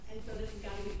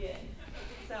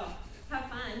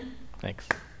Thanks.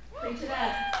 Preach it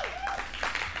up.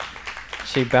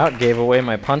 She about gave away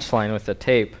my punchline with the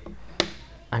tape.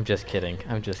 I'm just kidding.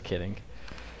 How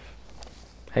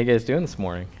you guys doing this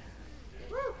morning?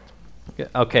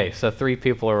 Okay, so 3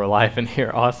 people are alive in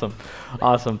here. Awesome.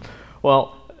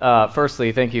 Well,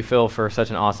 firstly, thank you, Phil, for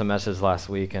such an awesome message last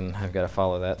week, and I've got to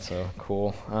follow that, so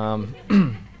cool.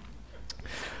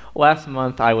 Last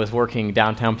month, I was working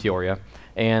downtown Peoria,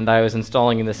 and I was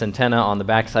installing this antenna on the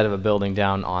backside of a building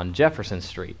down on Jefferson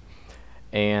Street.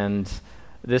 And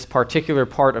this particular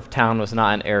part of town was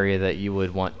not an area that you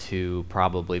would want to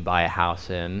probably buy a house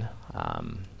in,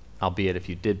 albeit if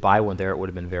you did buy one there, it would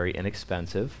have been very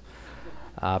inexpensive.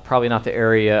 Probably not the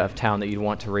area of town that you'd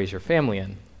want to raise your family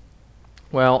in.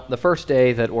 Well, the first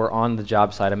day that we're on the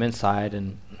job site, I'm inside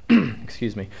and,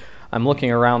 excuse me, I'm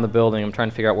looking around the building. I'm trying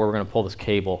to figure out where we're going to pull this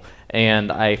cable. And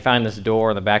I find this door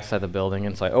on the backside of the building,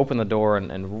 and so I open the door,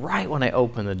 and right when I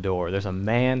open the door, there's a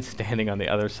man standing on the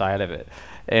other side of it.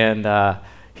 And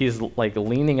he's like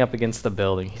leaning up against the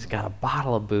building. He's got a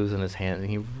bottle of booze in his hand, and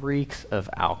he reeks of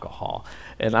alcohol.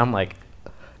 And I'm like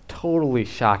totally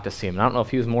shocked to see him. And I don't know if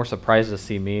he was more surprised to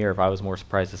see me or if I was more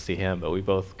surprised to see him, but we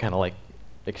both kind of like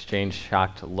exchanged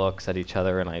shocked looks at each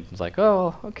other, and I was like,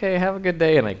 oh, okay, have a good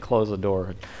day. And I closed the door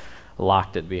and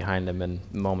locked it behind him, and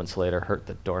moments later heard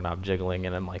the doorknob jiggling,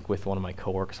 and I'm like with one of my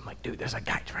coworkers. I'm like, dude, there's a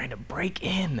guy trying to break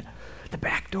in the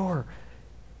back door,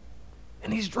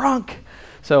 and he's drunk.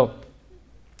 So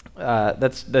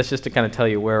that's just to kind of tell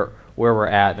you where we're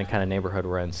at and the kind of neighborhood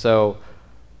we're in. So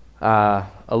a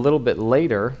little bit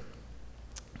later,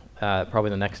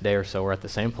 probably the next day or so, we're at the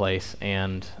same place,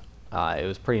 and it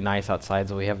was pretty nice outside,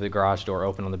 so we have the garage door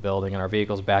open on the building, and our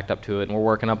vehicle's backed up to it, and we're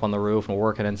working up on the roof, and we're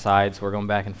working inside, so we're going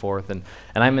back and forth, and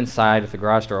I'm inside with the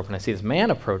garage door open. I see this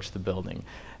man approach the building,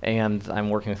 and I'm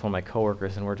working with one of my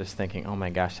coworkers, and we're just thinking, oh my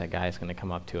gosh, that guy's going to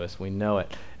come up to us. We know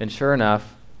it. And sure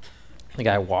enough, the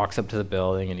guy walks up to the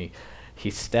building, and he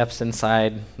steps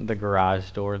inside the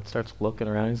garage door and starts looking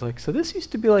around. He's like, so this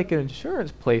used to be like an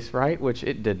insurance place, right? Which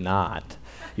it did not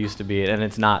used to be, and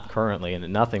it's not currently,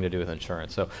 and nothing to do with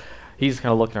insurance. So he's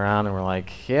kind of looking around, and we're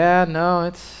like, yeah, no,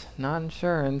 it's not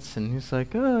insurance. And he's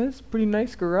like, oh, it's a pretty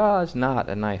nice garage. Not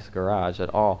a nice garage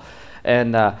at all.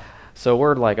 And so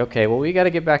we're like, okay, well, we got to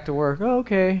get back to work. Oh,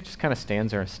 okay. Just kind of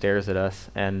stands there and stares at us.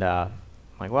 And I'm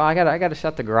like, well, I got to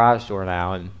shut the garage door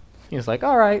now. And he's like,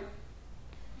 all right.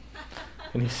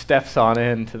 And he steps on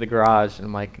into the garage, and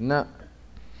I'm like, no,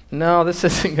 this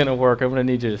isn't going to work. I'm going to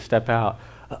need you to step out.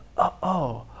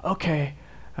 Oh, okay.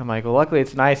 I'm like, well, luckily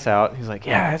it's nice out. He's like,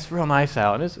 yeah, it's real nice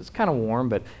out. And it's kind of warm,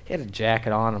 but he had a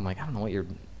jacket on. I'm like, I don't know what you're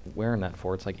wearing that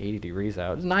for. It's like 80 degrees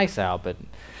out. It's nice out, but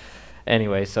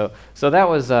anyway, so that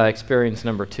was experience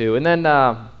number 2. And then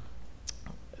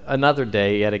another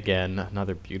day, yet again,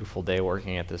 another beautiful day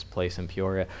working at this place in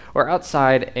Peoria. We're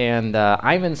outside, and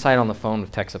I'm inside on the phone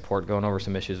with tech support going over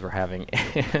some issues we're having.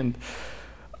 And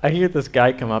I hear this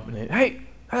guy come up and, hey,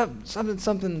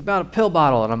 something about a pill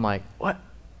bottle. And I'm like, what?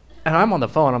 And I'm on the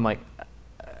phone. I'm like,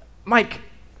 Mike,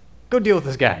 go deal with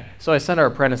this guy. So I send our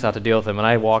apprentice out to deal with him, and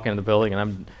I walk into the building, and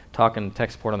I'm talking to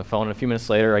tech support on the phone. And a few minutes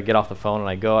later, I get off the phone, and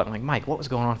I go out, and I'm like, Mike, what was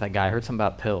going on with that guy? I heard something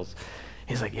about pills.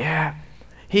 He's like, yeah.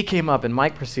 He came up, and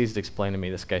Mike proceeds to explain to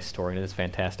me this guy's story, and it's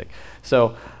fantastic.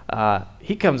 So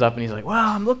he comes up, and he's like, well,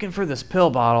 I'm looking for this pill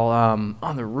bottle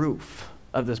on the roof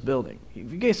of this building.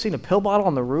 Have you guys seen a pill bottle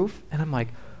on the roof? And I'm like,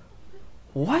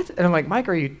 what? And I'm like, Mike,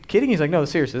 are you kidding? He's like, no,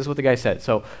 seriously, this is what the guy said.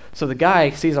 So the guy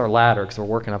sees our ladder because we're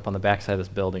working up on the backside of this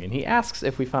building, and he asks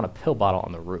if we found a pill bottle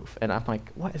on the roof. And I'm like,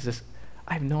 what is this?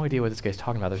 I have no idea what this guy's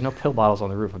talking about. There's no pill bottles on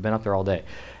the roof. I've been up there all day.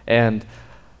 And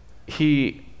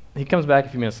he comes back a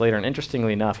few minutes later, and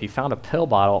interestingly enough, he found a pill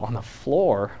bottle on the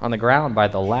floor, on the ground by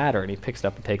the ladder, and he picks it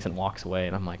up and takes it and walks away.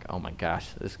 And I'm like, oh my gosh,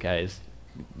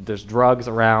 there's drugs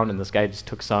around, and this guy just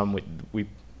took some. We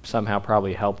somehow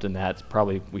probably helped in that.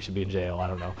 We should be in jail. I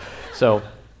don't know.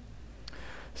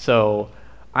 So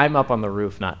I'm up on the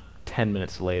roof not 10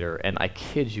 minutes later, and I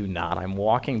kid you not, I'm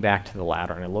walking back to the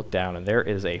ladder, and I look down, and there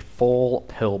is a full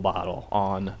pill bottle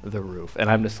on the roof.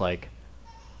 And I'm just like,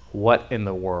 what in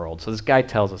the world? So this guy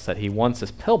tells us that he wants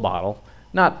this pill bottle,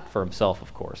 not for himself,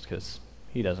 of course, because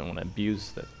he doesn't want to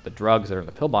abuse the drugs that are in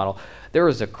the pill bottle. There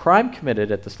was a crime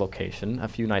committed at this location a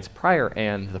few nights prior,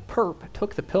 and the perp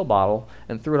took the pill bottle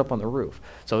and threw it up on the roof.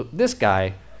 So this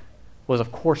guy was,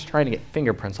 of course, trying to get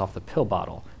fingerprints off the pill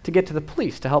bottle to get to the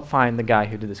police to help find the guy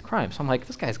who did this crime. So I'm like,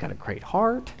 this guy's got a great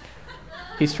heart.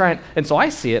 He's trying, and so I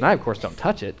see it, and I, of course, don't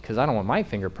touch it because I don't want my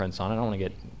fingerprints on it. I don't want to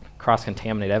get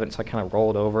cross-contaminated evidence. So I kind of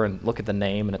rolled over and look at the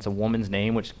name, and it's a woman's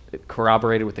name, which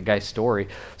corroborated with the guy's story.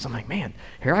 So I'm like, man,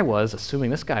 here I was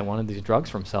assuming this guy wanted these drugs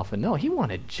for himself, and no, he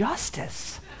wanted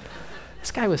justice.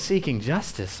 this guy was seeking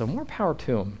justice, so more power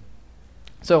to him.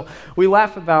 So we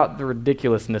laugh about the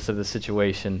ridiculousness of the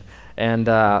situation, and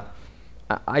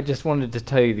I just wanted to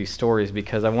tell you these stories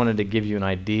because I wanted to give you an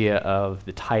idea of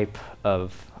the type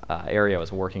of area I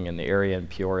was working in, the area in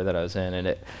Peoria that I was in,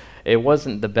 and it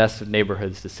wasn't the best of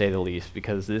neighborhoods, to say the least,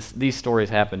 because these stories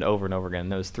happened over and over again.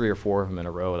 There was 3 or 4 of them in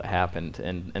a row that happened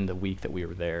in the week that we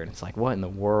were there, and it's like, what in the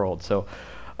world? So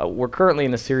we're currently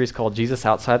in a series called Jesus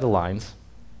Outside the Lines,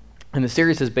 and the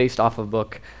series is based off a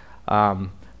book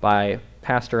by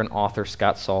pastor and author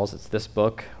Scott Sauls. It's this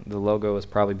book. The logo has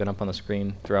probably been up on the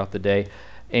screen throughout the day.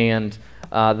 And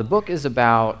the book is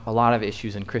about a lot of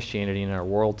issues in Christianity in our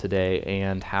world today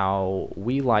and how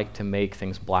we like to make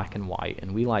things black and white,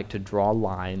 and we like to draw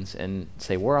lines and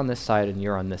say, we're on this side and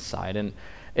you're on this side.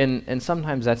 And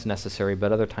sometimes that's necessary,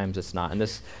 but other times it's not. And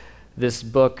this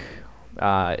book,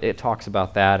 it talks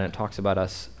about that, and it talks about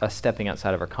us stepping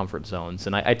outside of our comfort zones.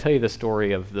 And I tell you the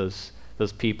story of those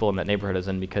people in that neighborhood I was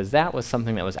in because that was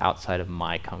something that was outside of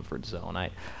my comfort zone. I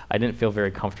didn't feel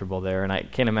very comfortable there, and I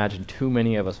can't imagine too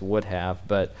many of us would have,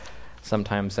 but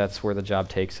sometimes that's where the job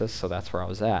takes us, so that's where I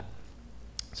was at.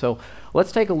 So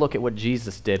let's take a look at what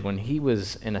Jesus did when he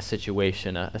was in a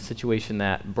situation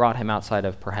that brought him outside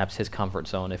of perhaps his comfort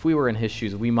zone. If we were in his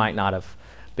shoes, we might not have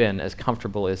been as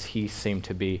comfortable as he seemed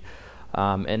to be.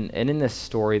 And in this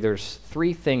story, there's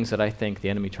 3 things that I think the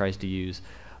enemy tries to use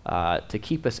to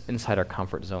keep us inside our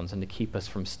comfort zones and to keep us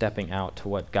from stepping out to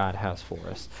what God has for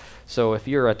us. So if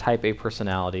you're a type A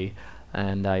personality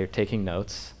and you're taking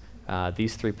notes,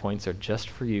 these 3 points are just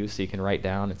for you, so you can write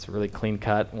down. It's really clean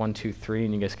cut, 1, 2, 3,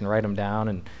 and you guys can write them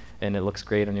down, and it looks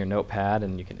great on your notepad,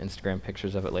 and you can Instagram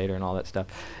pictures of it later and all that stuff.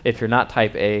 If you're not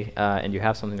type A and you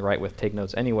have something to write with, take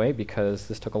notes anyway, because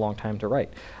this took a long time to write.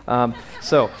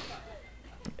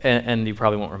 And you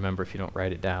probably won't remember if you don't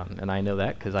write it down. And I know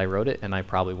that because I wrote it, and I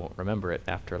probably won't remember it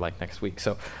after next week.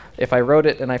 So if I wrote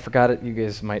it and I forgot it, you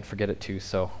guys might forget it too.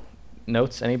 So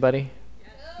notes, anybody?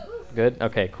 Yes. Good?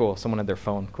 Okay, cool. Someone had their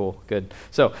phone. Cool, good.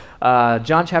 So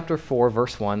John chapter 4,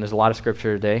 verse 1. There's a lot of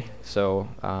scripture today, so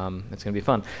it's going to be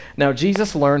fun. Now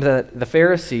Jesus learned that the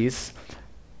Pharisees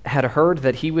had heard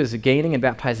that he was gaining and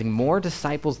baptizing more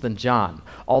disciples than John,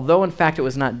 although in fact it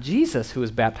was not Jesus who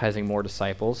was baptizing more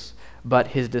disciples, but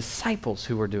his disciples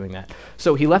who were doing that.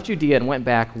 So he left Judea and went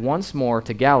back once more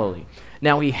to Galilee.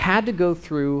 Now he had to go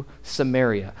through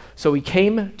Samaria. So he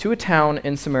came to a town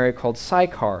in Samaria called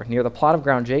Sychar, near the plot of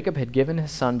ground Jacob had given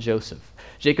his son Joseph.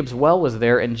 Jacob's well was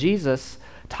there, and Jesus,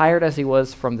 tired as he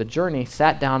was from the journey,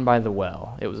 sat down by the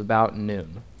well. It was about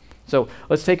noon. So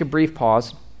let's take a brief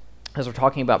pause as we're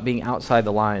talking about being outside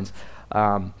the lines.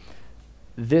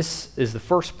 This is the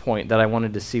first point that I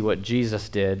wanted to see what Jesus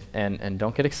did, and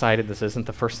don't get excited. This isn't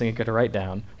the first thing you're going to write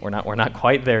down. We're not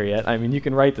quite there yet. I mean, you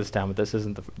can write this down, but this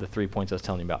isn't the 3 points I was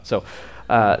telling you about. So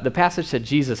the passage said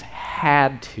Jesus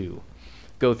had to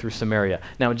go through Samaria.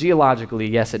 Now, geologically,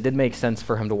 yes, it did make sense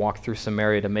for him to walk through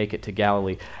Samaria to make it to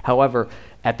Galilee. However,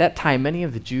 at that time, many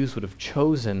of the Jews would have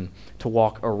chosen to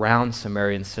walk around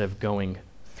Samaria instead of going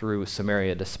through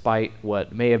Samaria. Despite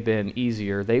what may have been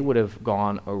easier, they would have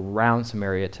gone around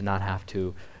Samaria to not have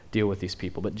to deal with these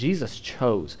people. But Jesus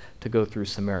chose to go through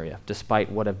Samaria,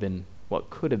 despite what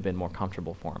could have been more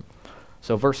comfortable for him.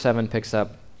 So verse 7 picks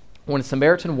up, when a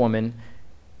Samaritan woman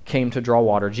came to draw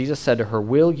water, Jesus said to her,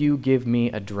 "Will you give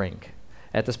me a drink?"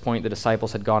 At this point, the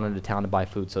disciples had gone into town to buy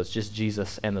food, so it's just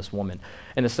Jesus and this woman.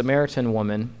 And the Samaritan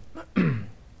woman,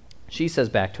 she says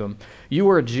back to him, "You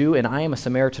are a Jew and I am a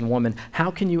Samaritan woman. How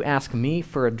can you ask me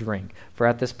for a drink?" For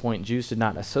at this point, Jews did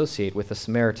not associate with the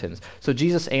Samaritans. So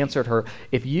Jesus answered her,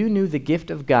 "If you knew the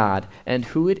gift of God and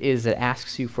who it is that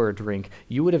asks you for a drink,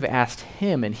 you would have asked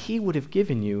him and he would have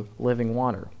given you living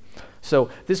water." So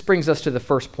this brings us to the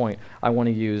first point I want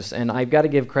to use, and I've got to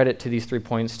give credit to these 3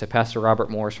 points to Pastor Robert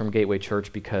Morris from Gateway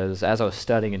Church, because as I was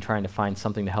studying and trying to find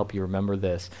something to help you remember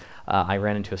this, I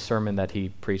ran into a sermon that he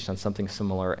preached on something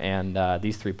similar, and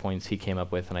these 3 points he came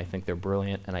up with, and I think they're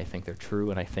brilliant, and I think they're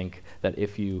true, and I think that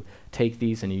if you take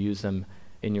these and you use them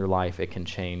in your life, it can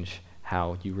change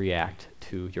how you react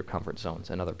to your comfort zones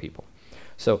and other people.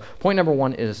 So point number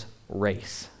 1 is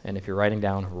race. And if you're writing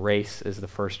down, race is the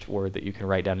first word that you can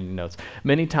write down in your notes.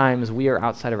 Many times we are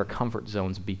outside of our comfort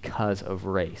zones because of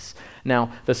race.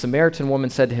 Now, the Samaritan woman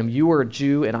said to him, "You are a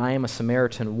Jew and I am a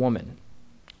Samaritan woman."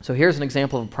 So here's an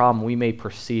example of a problem we may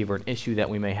perceive or an issue that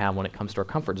we may have when it comes to our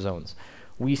comfort zones.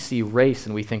 We see race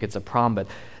and we think it's a problem, but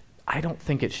I don't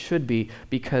think it should be,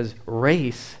 because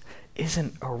race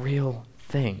isn't a real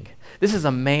thing. This is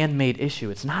a man-made issue.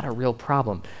 It's not a real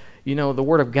problem. You know, the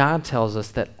Word of God tells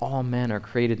us that all men are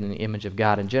created in the image of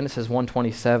God. And Genesis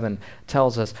 1:27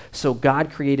 tells us, so God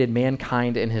created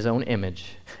mankind in his own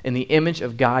image. In the image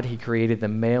of God he created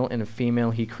them, male and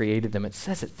female he created them. It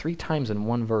says it 3 times in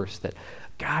one verse that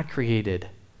God created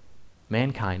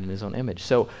mankind in his own image.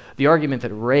 So the argument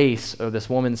that race, or this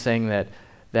woman saying that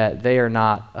they are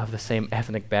not of the same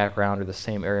ethnic background or the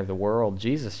same area of the world,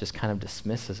 Jesus just kind of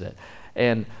dismisses it.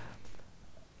 And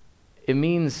it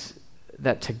means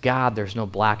that to God there's no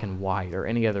black and white or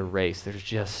any other race. There's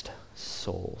just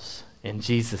souls. And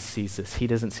Jesus sees this. He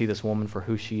doesn't see this woman for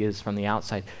who she is from the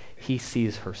outside. He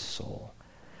sees her soul.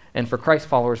 And for Christ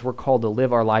followers, we're called to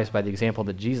live our lives by the example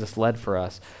that Jesus led for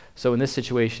us. So in this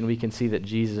situation, we can see that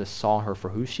Jesus saw her for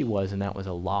who she was, and that was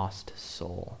a lost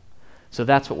soul. So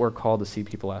that's what we're called to see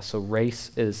people as. So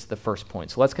race is the first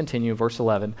point. So let's continue. Verse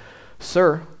 11.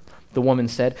 Sir, the woman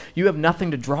said, you have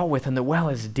nothing to draw with, and the well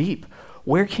is deep.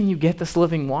 Where can you get this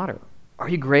living water? Are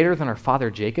you greater than our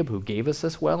father Jacob, who gave us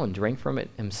this well and drank from it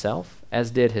himself, as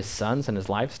did his sons and his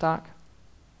livestock?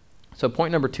 So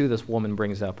point number 2 this woman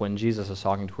brings up when Jesus is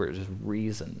talking to her is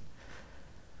reason.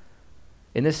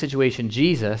 In this situation with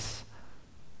Jesus,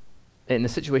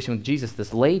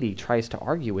 this lady tries to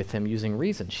argue with him using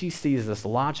reason. She sees this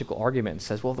logical argument and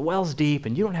says, well, the well's deep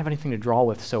and you don't have anything to draw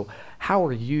with, so how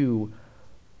are you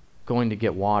going to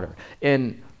get water?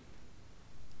 And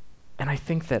I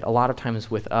think that a lot of times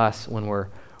with us, when we're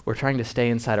trying to stay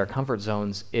inside our comfort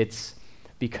zones, it's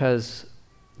because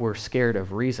we're scared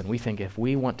of reason. We think if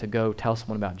we want to go tell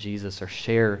someone about Jesus or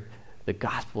share the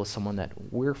gospel with someone, that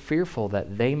we're fearful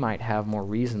that they might have more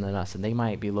reason than us and they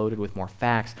might be loaded with more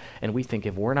facts. And we think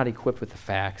if we're not equipped with the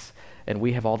facts and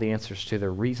we have all the answers to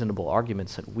their reasonable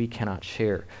arguments, that we cannot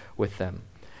share with them.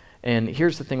 And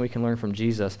here's the thing we can learn from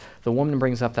Jesus. The woman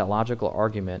brings up that logical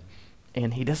argument,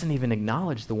 and he doesn't even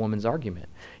acknowledge the woman's argument.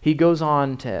 He goes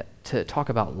on to talk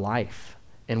about life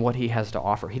and what he has to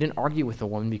offer. He didn't argue with the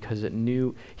woman because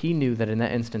he knew that in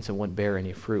that instance it wouldn't bear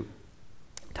any fruit.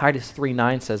 Titus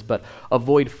 3:9 says, but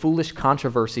avoid foolish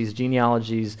controversies,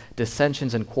 genealogies,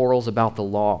 dissensions, and quarrels about the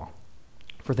law,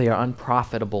 for they are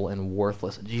unprofitable and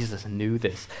worthless. Jesus knew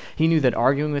this. He knew that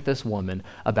arguing with this woman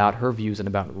about her views and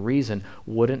about reason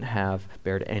wouldn't have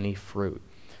bared any fruit.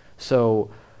 So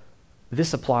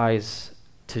this applies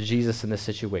to Jesus in this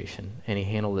situation, and he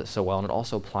handled it so well, and it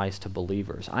also applies to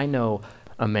believers. I know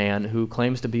a man who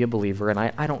claims to be a believer, and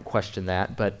I don't question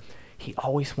that, but he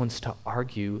always wants to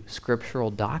argue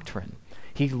scriptural doctrine.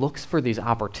 He looks for these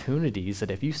opportunities that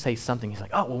if you say something, he's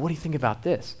like, oh, well, what do you think about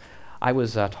this? I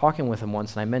was talking with him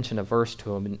once, and I mentioned a verse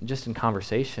to him just in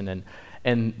conversation,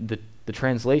 and the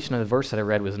translation of the verse that I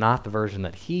read was not the version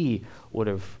that he would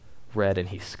have read, and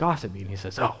he scoffs at me and he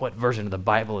says, oh, what version of the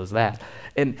Bible is that?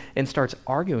 And starts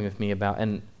arguing with me about,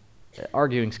 and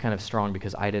arguing's kind of strong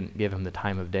because I didn't give him the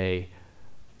time of day,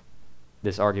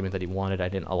 this argument that he wanted. I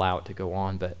didn't allow it to go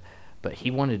on, but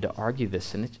he wanted to argue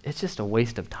this, and it's just a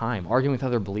waste of time. Arguing with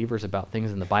other believers about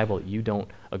things in the Bible that you don't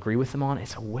agree with them on,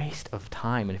 it's a waste of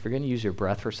time. And if you're going to use your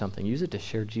breath for something, use it to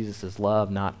share Jesus'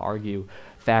 love, not argue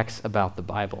facts about the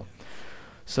Bible.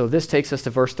 So this takes us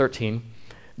to verse 13.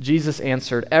 Jesus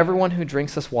answered, everyone who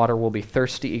drinks this water will be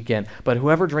thirsty again, but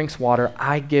whoever drinks water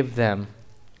I give them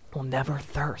will never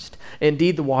thirst.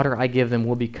 Indeed, the water I give them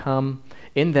will become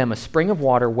in them a spring of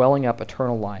water welling up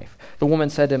eternal life. The woman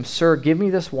said to him, sir, give me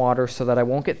this water so that I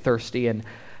won't get thirsty and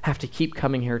have to keep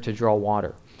coming here to draw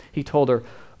water. He told her,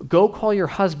 go call your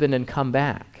husband and come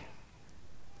back.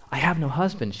 I have no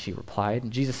husband, she replied.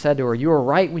 And Jesus said to her, you are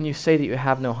right when you say that you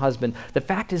have no husband. The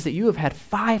fact is that you have had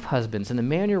 5 husbands, and the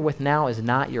man you're with now is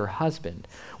not your husband.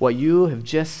 What you have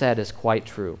just said is quite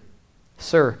true.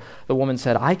 Sir, the woman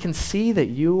said, I can see that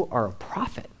you are a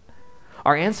prophet.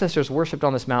 Our ancestors worshipped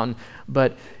on this mountain,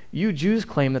 but you Jews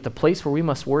claim that the place where we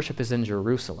must worship is in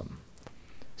Jerusalem.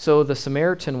 So the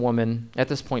Samaritan woman at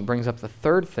this point brings up the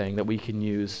third thing that we can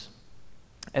use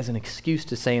as an excuse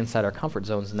to stay inside our comfort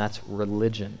zones, and that's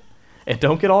religion. And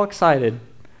don't get all excited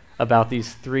about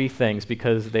these 3 things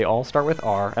because they all start with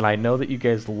R, and I know that you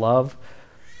guys love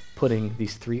putting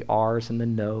these 3 R's in the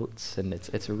notes, and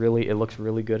it looks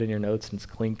really good in your notes, and it's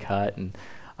clean cut, and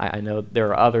I know there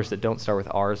are others that don't start with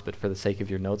R's, but for the sake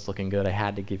of your notes looking good, I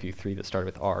had to give you 3 that started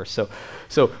with R's.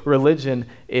 So religion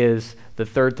is the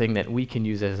third thing that we can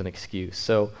use as an excuse.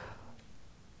 So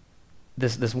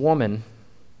this woman,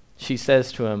 she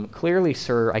says to him, clearly,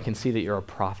 sir, I can see that you're a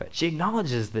prophet. She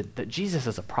acknowledges that Jesus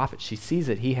is a prophet. She sees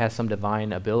that he has some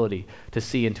divine ability to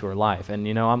see into her life. And,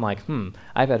 I'm like,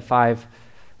 I've had 5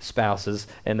 spouses,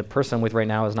 and the person I'm with right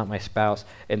now is not my spouse,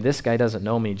 and this guy doesn't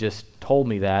know me, just told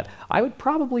me that. I would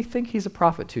probably think he's a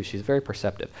prophet too. She's very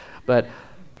perceptive. But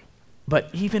But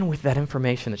even with that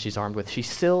information that she's armed with, she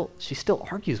still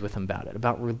argues with him about it,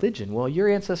 about religion. Well, your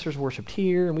ancestors worshipped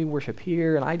here, and we worship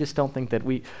here, and I just don't think that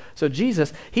we... So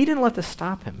Jesus, he didn't let this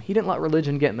stop him. He didn't let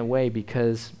religion get in the way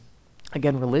because,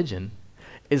 again, religion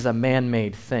is a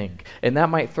man-made thing. And that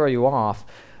might throw you off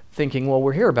thinking, well,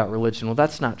 we're here about religion. Well,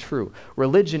 that's not true.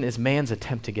 Religion is man's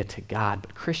attempt to get to God,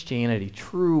 but Christianity,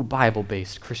 true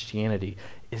Bible-based Christianity,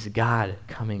 is God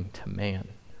coming to man.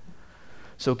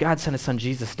 So God sent his son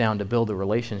Jesus down to build a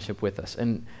relationship with us.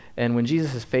 And when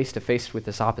Jesus is face to face with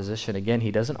this opposition, again,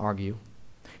 he doesn't argue.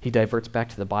 He diverts back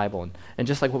to the Bible. And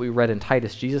just like what we read in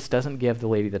Titus, Jesus doesn't give the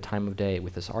lady the time of day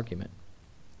with this argument.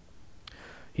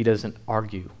 He doesn't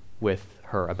argue with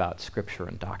her about Scripture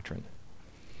and doctrine.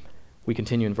 We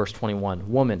continue in verse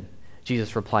 21. Woman,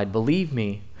 Jesus replied, believe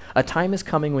me, a time is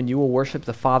coming when you will worship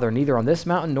the Father neither on this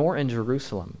mountain nor in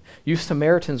Jerusalem. You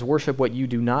Samaritans worship what you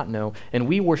do not know, and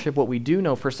we worship what we do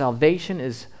know, for salvation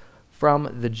is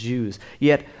from the Jews.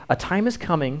 Yet a time is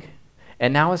coming,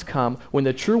 and now has come, when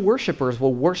the true worshipers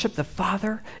will worship the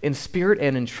Father in spirit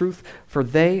and in truth, for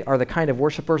they are the kind of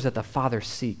worshipers that the Father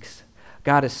seeks.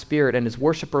 God is spirit, and his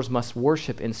worshipers must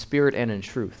worship in spirit and in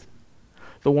truth.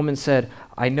 The woman said,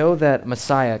 I know that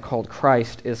Messiah, called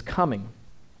Christ, is coming.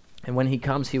 And when he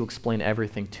comes, he will explain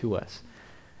everything to us.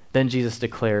 Then Jesus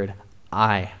declared,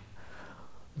 I,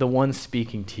 the one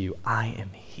speaking to you, I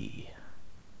am he.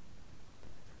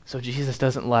 So Jesus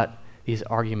doesn't let these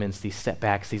arguments, these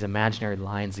setbacks, these imaginary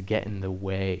lines get in the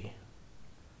way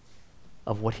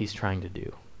of what he's trying to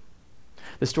do.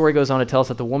 The story goes on to tell us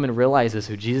that the woman realizes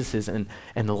who Jesus is and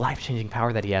the life-changing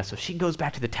power that he has. So she goes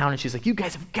back to the town and she's like, you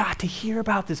guys have got to hear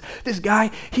about this. This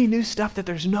guy, he knew stuff that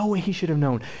there's no way he should have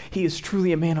known. He is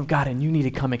truly a man of God, and you need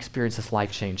to come experience this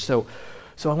life change. So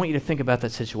I want you to think about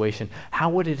that situation. How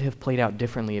would it have played out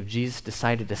differently if Jesus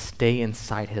decided to stay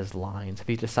inside his lines, if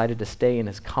he decided to stay in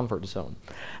his comfort zone?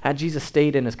 Had Jesus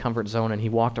stayed in his comfort zone and he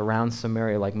walked around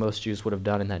Samaria like most Jews would have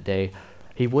done in that day,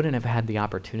 he wouldn't have had the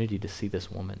opportunity to see this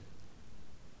woman.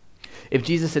 If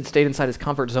Jesus had stayed inside his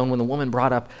comfort zone when the woman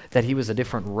brought up that he was a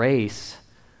different race,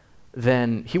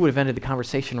 then he would have ended the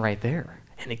conversation right there.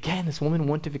 And again, this woman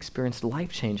wouldn't have experienced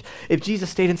life change. If Jesus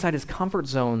stayed inside his comfort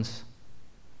zones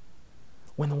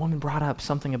when the woman brought up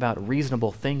something about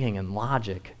reasonable thinking and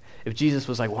logic, if Jesus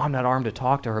was like, well, I'm not armed to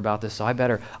talk to her about this, so I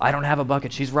don't have a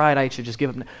bucket, she's right, I should just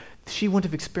give up. She wouldn't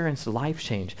have experienced life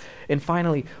change. And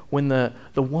finally, when the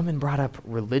woman brought up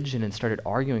religion and started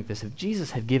arguing this, if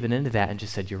Jesus had given into that and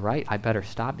just said, you're right, I better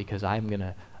stop because I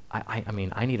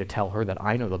need to tell her that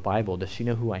I know the Bible. Does she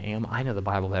know who I am? I know the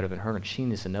Bible better than her, and she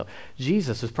needs to know.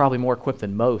 Jesus was probably more equipped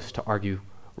than most to argue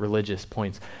religious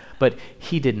points, but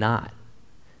he did not,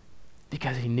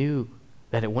 because he knew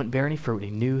that it wouldn't bear any fruit.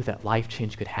 He knew that life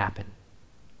change could happen.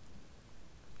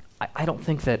 I don't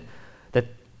think that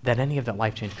any of that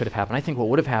life change could have happened. I think what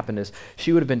would have happened is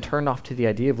she would have been turned off to the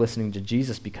idea of listening to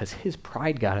Jesus because his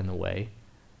pride got in the way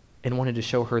and wanted to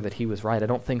show her that he was right. I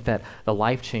don't think that the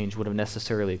life change would have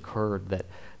necessarily occurred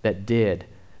that did.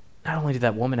 Not only did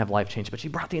that woman have life change, but she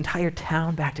brought the entire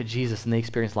town back to Jesus, and they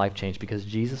experienced life change because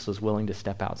Jesus was willing to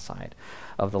step outside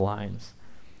of the lines.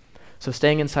 So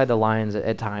staying inside the lines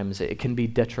at times, it can be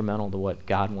detrimental to what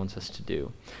God wants us to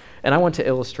do. And I want to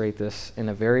illustrate this in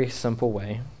a very simple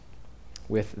way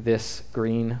with this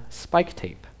green spike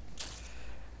tape.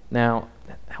 Now,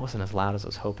 that wasn't as loud as I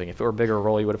was hoping. If it were a bigger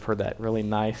roll, you would have heard that really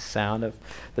nice sound of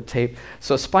the tape.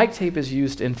 So spike tape is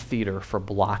used in theater for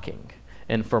blocking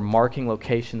and for marking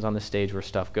locations on the stage where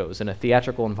stuff goes. In a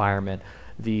theatrical environment,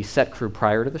 the set crew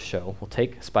prior to the show will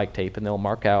take spike tape and they'll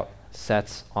mark out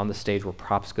sets on the stage where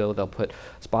props go. They'll put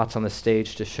spots on the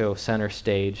stage to show center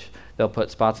stage. They'll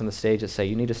put spots on the stage that say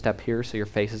you need to step here so your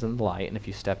face is in the light, and if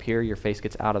you step here, your face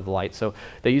gets out of the light. So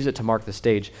they use it to mark the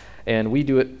stage, and we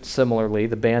do it similarly.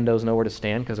 The bandos know where to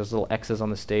stand because there's little X's on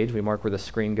the stage. We mark where the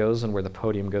screen goes and where the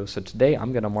podium goes. So today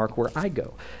I'm going to mark where I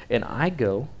go, and I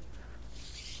go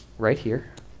right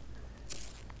here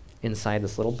inside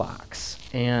this little box.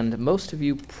 And most of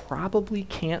you probably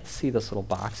can't see this little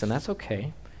box, and that's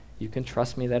okay. You can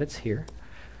trust me that it's here.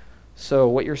 So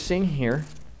what you're seeing here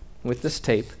with this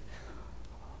tape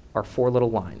are 4 little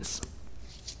lines.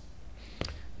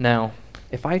 Now,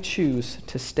 if I choose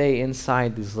to stay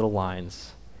inside these little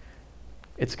lines,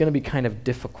 it's going to be kind of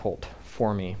difficult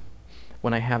for me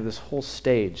when I have this whole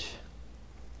stage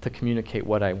to communicate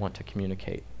what I want to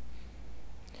communicate.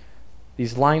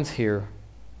 These lines here,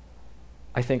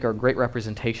 I think, are a great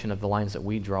representation of the lines that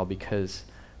we draw, because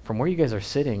from where you guys are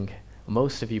sitting,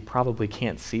 most of you probably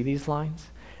can't see these lines,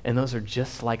 and those are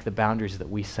just like the boundaries that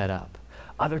we set up.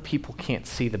 Other people can't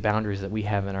see the boundaries that we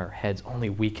have in our heads. Only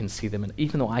we can see them. And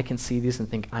even though I can see these and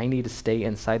think I need to stay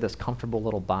inside this comfortable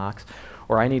little box,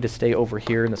 or I need to stay over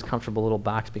here in this comfortable little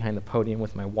box behind the podium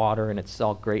with my water and it's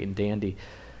all great and dandy,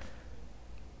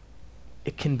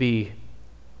 it can be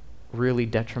really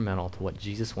detrimental to what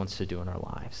Jesus wants to do in our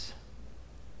lives.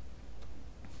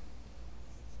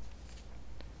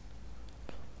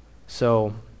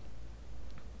 So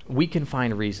we can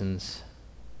find reasons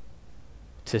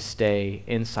to stay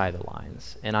inside the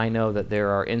lines. And I know that there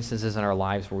are instances in our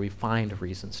lives where we find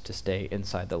reasons to stay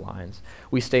inside the lines.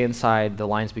 We stay inside the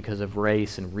lines because of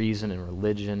race and reason and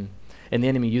religion. And the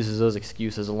enemy uses those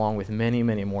excuses along with many,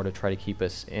 many more to try to keep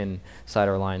us inside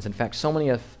our lines. In fact, so many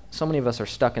of us are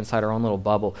stuck inside our own little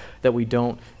bubble that we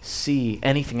don't see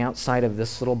anything outside of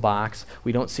this little box.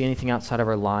 We don't see anything outside of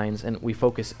our lines, and we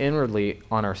focus inwardly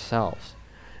on ourselves.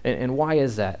 And why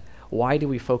is that? Why do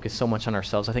we focus so much on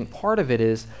ourselves? I think part of it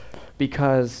is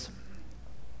because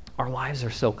our lives are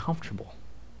so comfortable.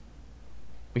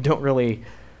 We don't really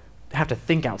have to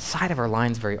think outside of our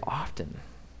lines very often.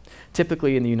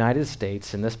 Typically in the United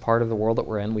States, in this part of the world that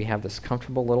we're in, we have this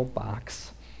comfortable little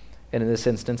box. And in this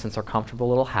instance, it's our comfortable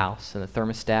little house, and the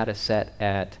thermostat is set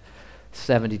at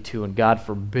 72, and God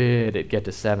forbid it get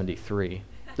to 73.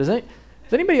 Does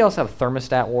anybody else have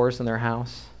thermostat wars in their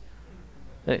house?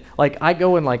 Like, I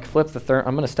go and like flip the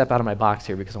I'm going to step out of my box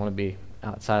here because I want to be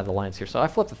outside of the lines here. So I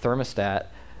flip the thermostat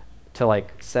to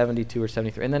like 72 or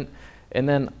 73, and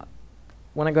then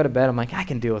when I go to bed, I'm like, I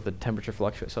can deal with the temperature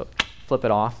fluctuate. So flip it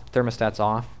off, thermostat's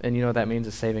off, and you know what that means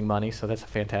is saving money, so that's a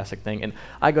fantastic thing. And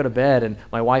I go to bed, and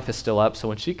my wife is still up, so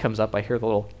when she comes up, I hear the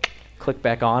little click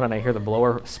back on, and I hear the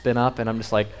blower spin up, and I'm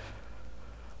just like,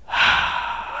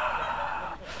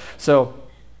 so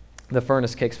the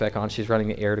furnace kicks back on. She's running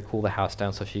the air to cool the house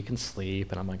down so she can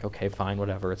sleep, and I'm like, okay, fine,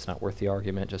 whatever. It's not worth the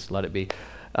argument. Just let it be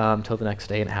till the next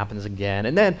day, and it happens again.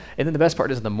 And then the best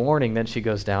part is in the morning, then she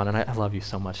goes down, and I love you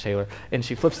so much, Taylor, and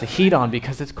she flips the heat on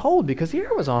because it's cold because the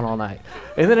air was on all night.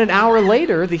 And then an hour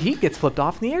later, the heat gets flipped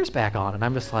off, and the air's back on, and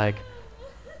I'm just like,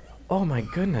 oh my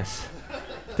goodness.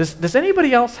 Does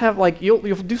anybody else have, like, you'll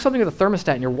do something with a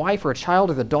thermostat, and your wife or a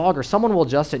child or the dog or someone will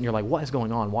adjust it, and you're like, what is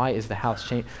going on? Why is the house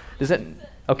changed?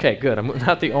 Okay, good. I'm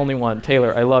not the only one.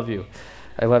 Taylor, I love you.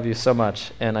 I love you so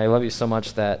much. And I love you so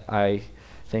much that I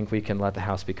think we can let the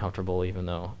house be comfortable even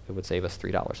though it would save us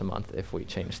 $3 a month if we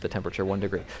changed the temperature 1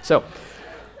 degree. So,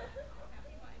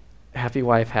 happy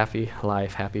wife, happy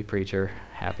life, happy preacher,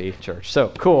 happy church. So,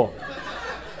 cool.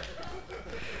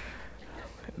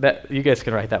 That you guys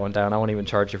can write that one down. I won't even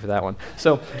charge you for that one.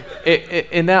 So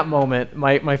in that moment,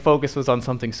 my focus was on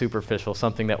something superficial,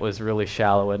 something that was really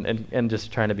shallow, and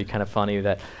just trying to be kind of funny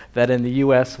that in the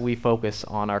U.S. we focus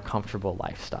on our comfortable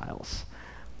lifestyles.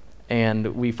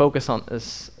 And we focus on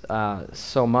this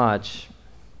so much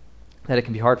that it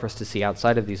can be hard for us to see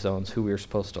outside of these zones who we are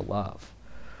supposed to love.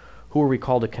 Who are we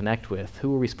called to connect with?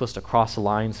 Who are we supposed to cross the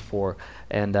lines for?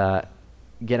 And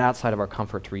get outside of our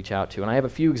comfort to reach out to. And I have a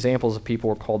few examples of people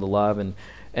we're called to love,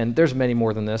 and there's many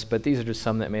more than this, but these are just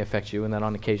some that may affect you and that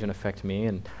on occasion affect me.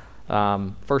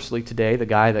 And firstly, today, the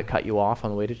guy that cut you off on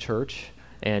the way to church,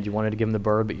 and you wanted to give him the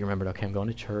bird, but you remembered, okay, I'm going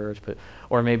to church.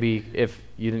 Or maybe if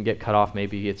you didn't get cut off,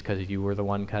 maybe it's because you were the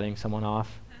one cutting someone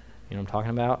off. You know what I'm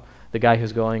talking about? The guy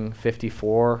who's going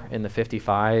 54 in the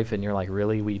 55, and you're like,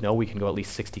 really? We know we can go at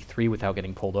least 63 without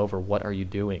getting pulled over. What are you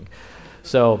doing?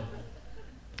 So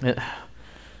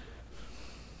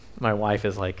my wife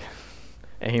is like,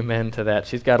 amen to that.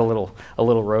 She's got a little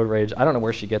road rage. I don't know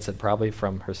where she gets it, probably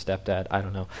from her stepdad. I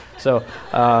don't know. So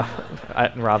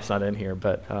Rob's not in here,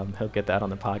 but he'll get that on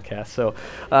the podcast. So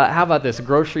how about this?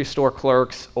 Grocery store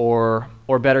clerks, or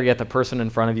better yet, the person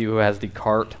in front of you who has the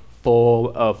cart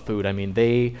full of food. I mean,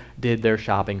 they did their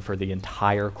shopping for the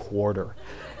entire quarter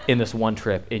in this one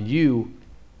trip, and you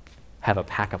have a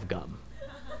pack of gum,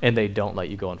 and they don't let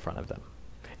you go in front of them.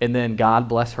 And then, God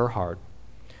bless her heart,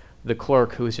 the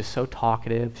clerk who is just so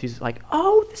talkative, she's like,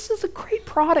 oh, this is a great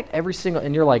product,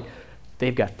 and you're like,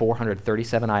 they've got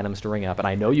 437 items to ring up, and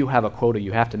I know you have a quota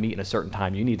you have to meet in a certain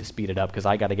time. You need to speed it up because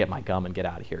I got to get my gum and get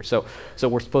out of here. So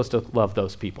we're supposed to love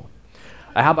those people.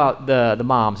 How about the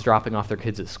moms dropping off their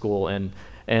kids at school, and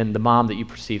the mom that you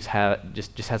perceive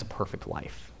just has a perfect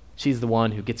life. She's the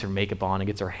one who gets her makeup on and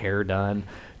gets her hair done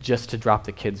just to drop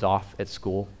the kids off at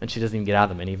school. And she doesn't even get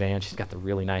out of the minivan. She's got the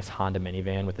really nice Honda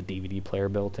minivan with a DVD player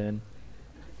built in.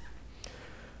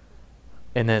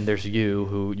 And then there's you,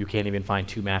 who you can't even find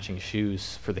 2 matching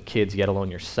shoes for the kids, yet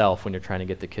alone yourself, when you're trying to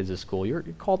get the kids to school. You're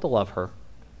called to love her.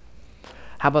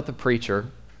 How about the preacher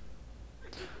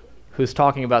who's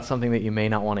talking about something that you may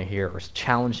not want to hear, or is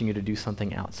challenging you to do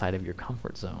something outside of your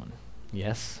comfort zone?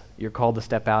 Yes, you're called to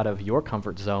step out of your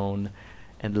comfort zone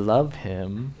and love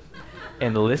him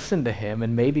and listen to him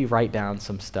and maybe write down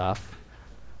some stuff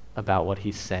about what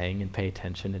he's saying and pay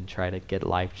attention and try to get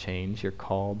life change. You're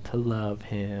called to love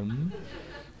him.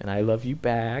 And I love you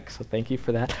back, so thank you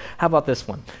for that. How about this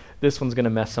one? This one's going to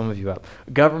mess some of you up.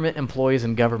 Government employees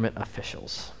and government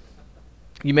officials.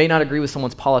 You may not agree with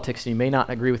someone's politics, and you may not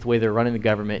agree with the way they're running the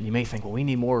government, and you may think, well, we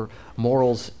need more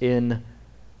morals in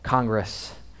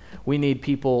Congress. We need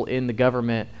people in the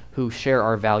government who share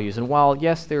our values. And while,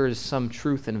 yes, there is some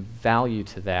truth and value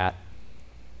to that,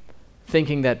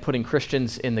 thinking that putting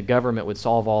Christians in the government would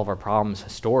solve all of our problems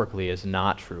historically is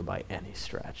not true by any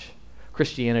stretch.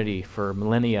 Christianity for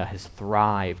millennia has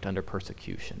thrived under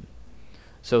persecution.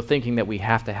 So thinking that we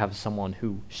have to have someone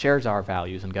who shares our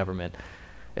values in government,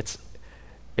 it's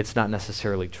not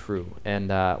necessarily true. And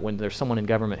when there's someone in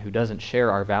government who doesn't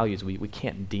share our values, we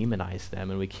can't demonize them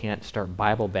and we can't start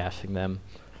Bible bashing them,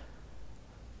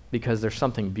 because there's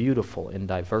something beautiful in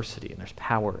diversity and there's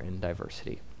power in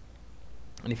diversity.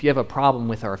 And if you have a problem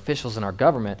with our officials in our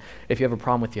government, if you have a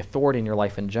problem with the authority in your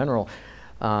life in general,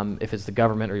 if it's the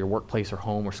government or your workplace or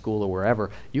home or school or wherever,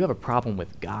 you have a problem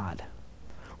with God.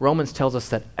 Romans tells us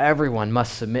that everyone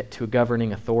must submit to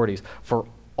governing authorities, for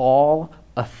all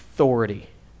authority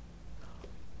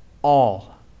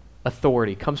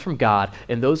comes from God,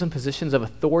 and those in positions of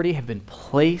authority have been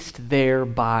placed there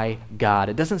by God.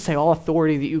 It doesn't say all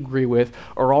authority that you agree with,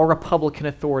 or all Republican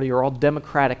authority, or all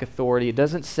Democratic authority. It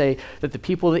doesn't say that the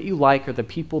people that you like are the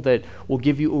people that will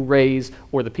give you a raise,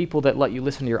 or the people that let you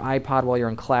listen to your iPod while you're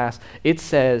in class. It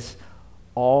says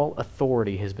all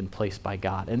authority has been placed by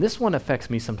God. And this one affects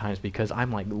me sometimes because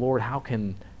I'm like, Lord, how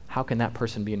can that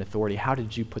person be an authority? How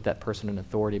did you put that person in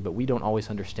authority? But we don't always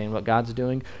understand what God's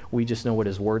doing. We just know what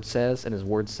his word says, and his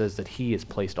word says that he has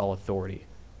placed all authority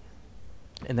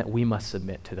and that we must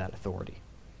submit to that authority.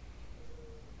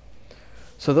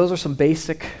 So those are some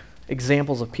basic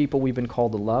examples of people we've been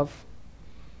called to love,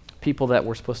 people that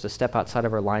we're supposed to step outside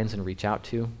of our lines and reach out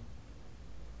to.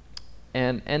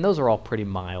 And those are all pretty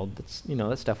mild. That's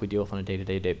stuff we deal with on a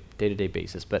day-to-day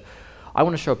basis. But I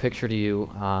want to show a picture to you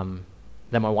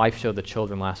that my wife showed the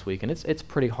children last week, and it's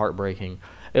pretty heartbreaking.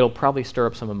 It'll probably stir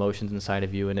up some emotions inside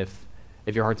of you, and if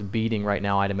your heart's beating right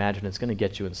now, I'd imagine it's going to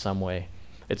get you in some way.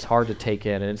 It's hard to take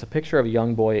in, and it's a picture of a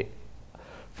young boy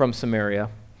from Samaria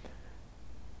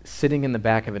sitting in the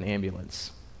back of an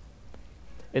ambulance.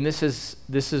 And this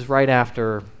is right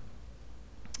after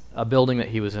a building that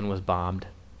he was in was bombed.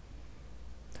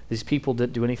 These people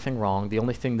didn't do anything wrong. The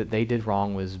only thing that they did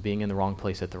wrong was being in the wrong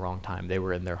place at the wrong time. They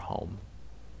were in their home.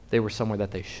 They were somewhere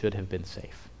that they should have been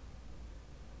safe.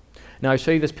 Now, I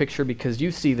show you this picture because you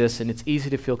see this, and it's easy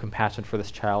to feel compassion for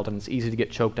this child, and it's easy to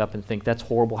get choked up and think, that's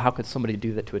horrible. How could somebody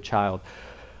do that to a child?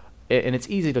 And it's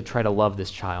easy to try to love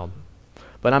this child.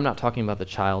 But I'm not talking about the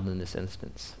child in this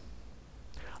instance.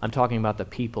 I'm talking about the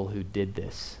people who did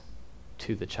this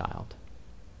to the child.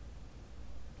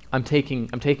 I'm taking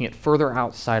it further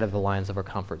outside of the lines of our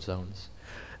comfort zones.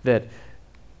 That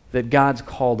God's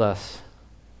called us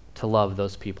to love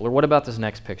those people. Or what about this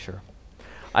next picture?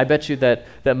 I bet you that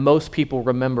most people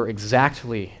remember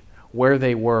exactly where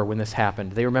they were when this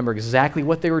happened. They remember exactly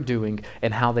what they were doing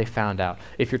and how they found out.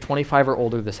 If you're 25 or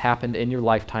older, this happened in your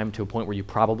lifetime to a point where you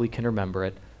probably can remember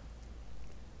it.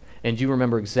 And you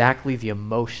remember exactly the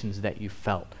emotions that you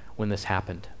felt when this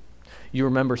happened. You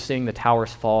remember seeing the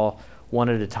towers fall one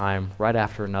at a time, right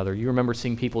after another. You remember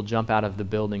seeing people jump out of the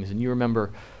buildings, and you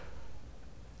remember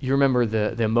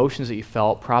the emotions that you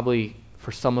felt, probably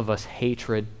for some of us,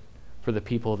 hatred for the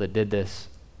people that did this.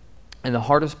 And the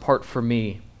hardest part for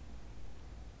me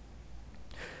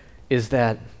is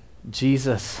that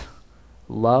Jesus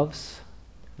loves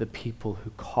the people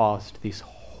who caused these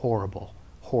horrible,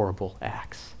 horrible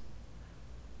acts.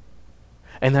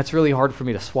 And that's really hard for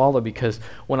me to swallow, because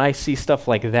when I see stuff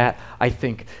like that, I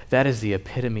think that is the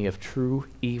epitome of true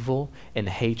evil and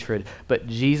hatred. But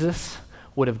Jesus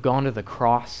would have gone to the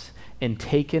cross and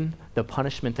taken the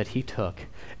punishment that he took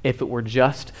if it were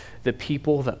just the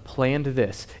people that planned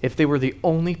this. If they were the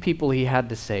only people he had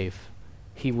to save,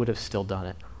 he would have still done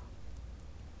it.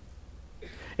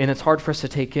 And it's hard for us to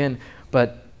take in,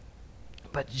 but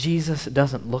Jesus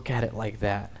doesn't look at it like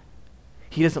that.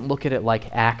 He doesn't look at it like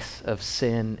acts of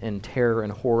sin and terror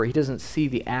and horror. He doesn't see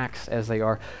the acts as they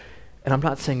are. And I'm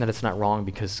not saying that it's not wrong,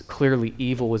 because clearly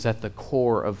evil was at the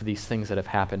core of these things that have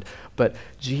happened. But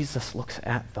Jesus looks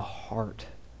at the heart.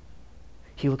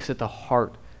 He looks at the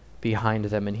heart behind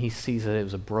them, and he sees that it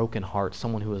was a broken heart,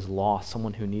 someone who was lost,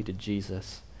 someone who needed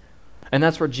Jesus. And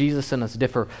that's where Jesus and us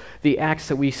differ. The acts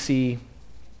that we see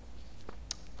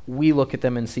we look at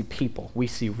them and see people. We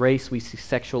see race, we see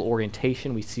sexual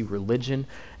orientation, we see religion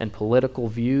and political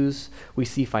views, we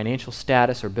see financial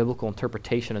status or biblical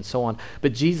interpretation and so on.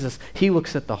 But Jesus, he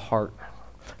looks at the heart.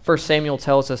 1 Samuel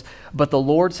tells us, "But the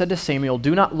Lord said to Samuel,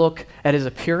 do not look at his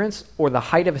appearance or the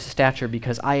height of his stature,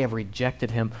 because I have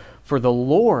rejected him. For the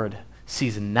Lord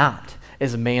sees not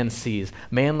as man sees.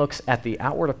 Man looks at the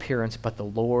outward appearance, but the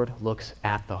Lord looks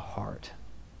at the heart."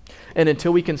 And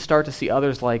until we can start to see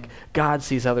others like God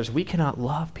sees others, we cannot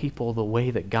love people the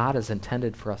way that God has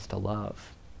intended for us to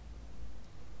love.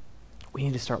 We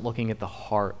need to start looking at the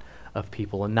heart of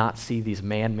people and not see these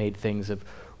man-made things of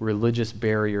religious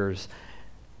barriers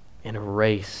and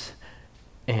race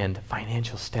and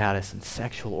financial status and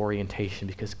sexual orientation,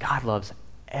 because God loves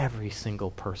every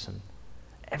single person,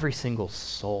 every single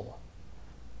soul.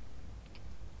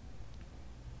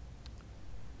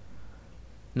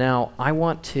 Now, I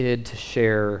wanted to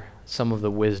share some of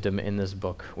the wisdom in this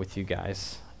book with you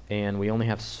guys, and we only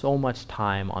have so much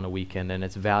time on a weekend, and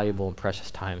it's valuable and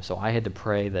precious time, so I had to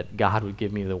pray that God would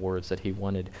give me the words that he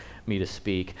wanted me to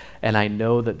speak. And I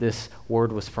know that this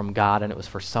word was from God, and it was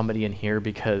for somebody in here,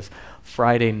 because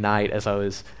Friday night, as I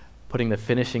was putting the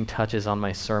finishing touches on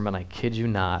my sermon, I kid you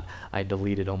not, I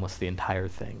deleted almost the entire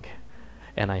thing.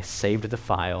 And I saved the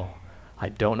file. I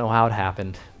don't know how it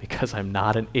happened, because I'm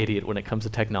not an idiot when it comes to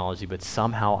technology, but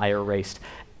somehow I erased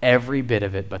every bit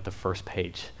of it but the first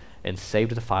page and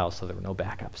saved the file so there were no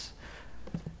backups.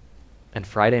 And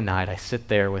Friday night, I sit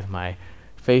there with my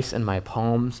face in my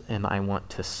palms, and I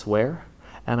want to swear,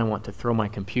 and I want to throw my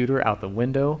computer out the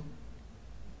window.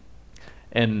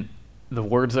 And the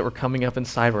words that were coming up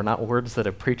inside were not words that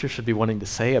a preacher should be wanting to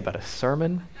say about a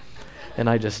sermon. And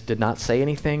I just did not say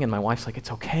anything, and my wife's like,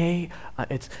 "It's okay, I'm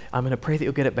going to pray that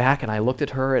you'll get it back." And I looked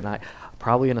at her, and I,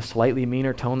 probably in a slightly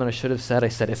meaner tone than I should have said, I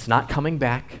said, "It's not coming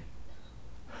back.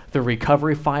 The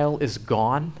recovery file is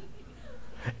gone."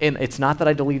 And it's not that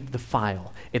I deleted the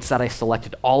file, it's that I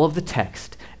selected all of the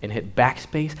text and hit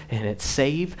backspace and hit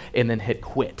save and then hit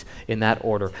quit in that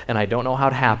order. And I don't know how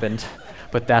it happened,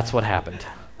 but that's what happened.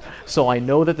 So I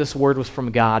know that this word was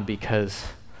from God, because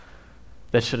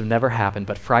that should have never happened.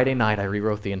 But Friday night, I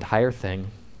rewrote the entire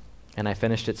thing, and I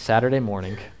finished it Saturday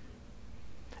morning,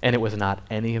 and it was not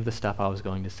any of the stuff I was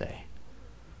going to say,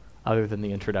 other than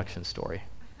the introduction story.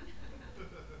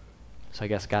 So I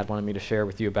guess God wanted me to share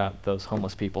with you about those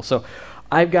homeless people. So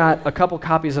I've got a couple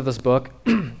copies of this book,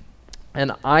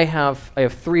 and I have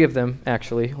 3 of them,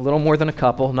 actually, a little more than a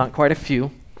couple, not quite a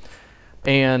few.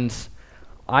 And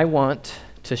I want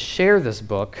to share this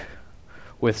book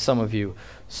with some of you.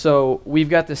 So we've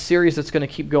got this series that's going to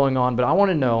keep going on, but I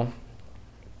want to know,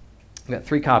 I've got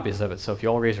 3 copies of it, so if you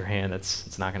all raise your hand,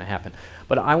 it's not going to happen.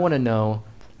 But I want to know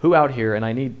who out here, and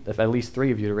I need at least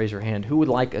 3 of you to raise your hand, who would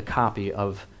like a copy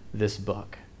of this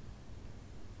book.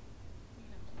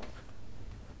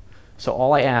 So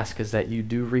all I ask is that you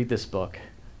do read this book,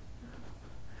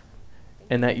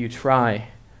 and that you try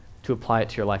to apply it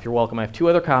to your life. You're welcome. I have 2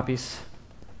 other copies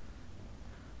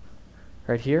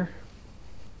right here.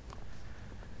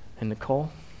 And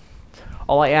Nicole,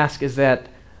 all I ask is that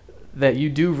you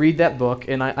do read that book,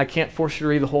 and I can't force you to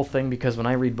read the whole thing, because when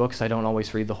I read books, I don't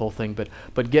always read the whole thing,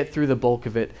 but get through the bulk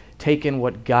of it, take in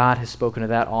what God has spoken to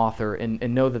that author, and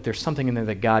know that there's something in there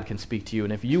that God can speak to you.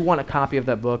 And if you want a copy of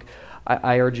that book,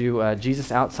 I urge you,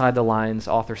 Jesus Outside the Lines,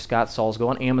 author Scott Sauls, go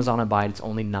on Amazon and buy it. It's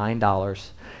only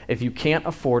 $9. If you can't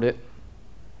afford it,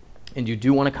 and you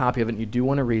do want a copy of it, and you do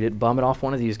want to read it, bum it off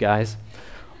one of these guys,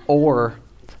 or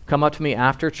come up to me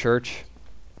after church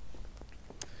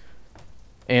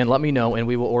and let me know, and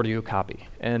we will order you a copy.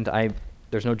 And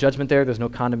there's no judgment there, there's no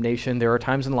condemnation. There are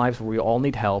times in lives where we all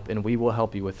need help, and we will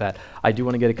help you with that. I do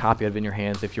want to get a copy of it in your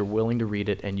hands if you're willing to read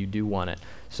it and you do want it.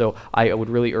 So I would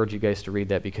really urge you guys to read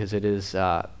that, because it is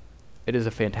a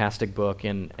fantastic book,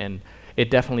 and it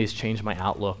definitely has changed my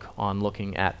outlook on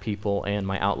looking at people and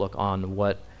my outlook on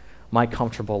what my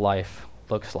comfortable life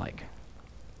looks like.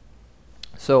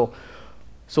 So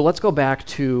let's go back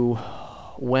to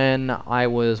when I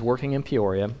was working in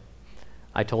Peoria.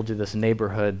 I told you this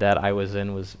neighborhood that I was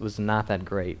in was not that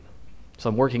great. So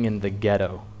I'm working in the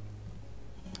ghetto.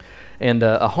 And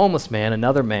a homeless man,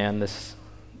 another man, this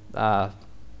is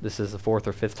the 4th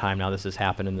or 5th time now this has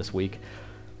happened in this week.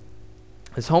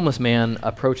 This homeless man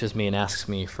approaches me and asks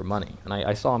me for money. And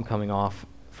I saw him coming off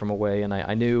from away, and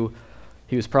I knew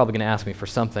he was probably going to ask me for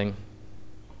something.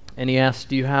 And he asked,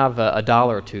 "Do you have $1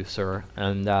 or 2, sir?"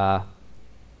 And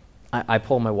I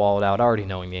pull my wallet out, already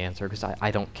knowing the answer, because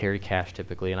I don't carry cash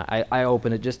typically, and I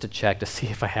open it just to check to see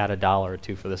if I had $1 or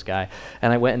 $2 for this guy.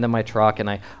 And I went into my truck, and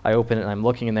I open it, and I'm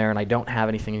looking in there, and I don't have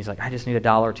anything. And he's like, I just need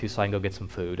 $1 or $2 so I can go get some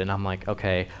food. And I'm like,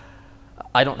 okay,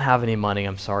 I don't have any money,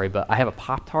 I'm sorry, but I have a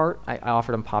Pop-Tart. I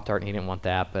offered him Pop-Tart, and he didn't want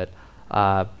that, but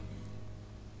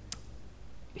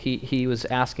he was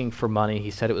asking for money. He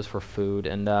said it was for food,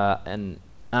 and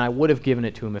I would have given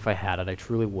it to him if I had it. I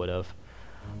truly would have.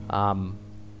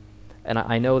 And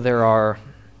I know there are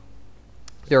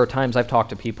times I've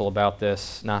talked to people about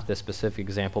this, not this specific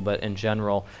example, but in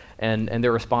general, and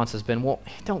their response has been, well,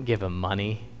 don't give him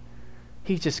money.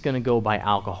 He's just going to go buy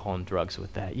alcohol and drugs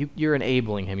with that. You're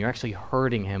enabling him. You're actually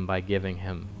hurting him by giving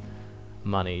him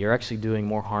money. You're actually doing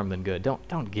more harm than good.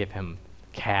 Don't give him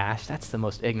cash. That's the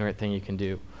most ignorant thing you can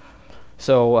do.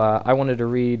 So I wanted to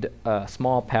read a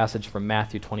small passage from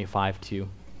Matthew 25 to you.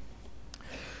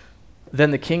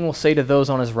 Then the king will say to those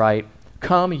on his right,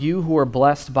 come, you who are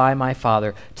blessed by my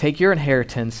Father, take your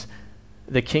inheritance,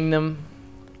 the kingdom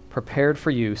prepared for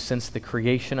you since the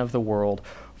creation of the world.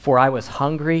 For I was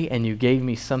hungry, and you gave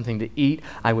me something to eat.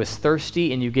 I was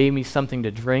thirsty, and you gave me something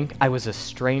to drink. I was a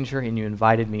stranger, and you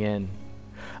invited me in.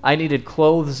 I needed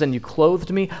clothes, and you clothed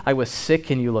me. I was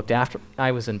sick, and you looked after me.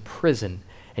 I was in prison,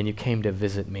 and you came to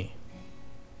visit me.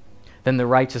 Then the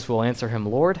righteous will answer him,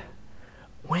 Lord,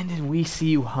 when did we see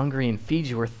you hungry and feed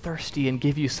you, or thirsty and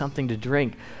give you something to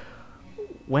drink?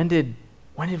 When did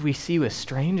we see you a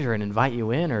stranger and invite you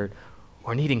in, or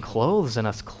needing clothes and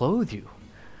us clothe you?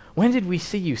 When did we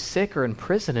see you sick or in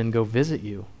prison and go visit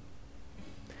you?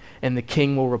 And the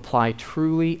king will reply,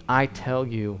 truly, I tell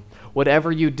you,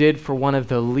 whatever you did for one of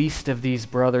the least of these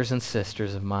brothers and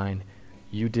sisters of mine,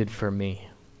 you did for me.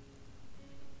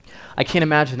 I can't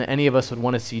imagine that any of us would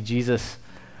want to see Jesus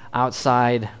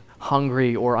outside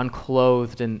hungry or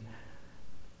unclothed and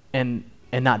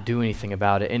not do anything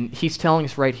about it. And he's telling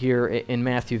us right here in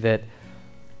Matthew that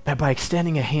by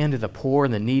extending a hand to the poor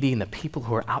and the needy and the people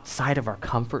who are outside of our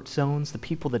comfort zones, the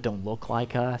people that don't look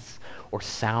like us or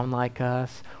sound like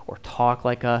us or talk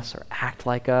like us or act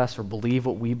like us or believe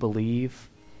what we believe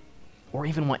or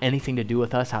even want anything to do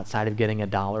with us outside of getting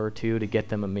 $1 or $2 to get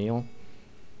them a meal,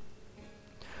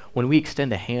 when we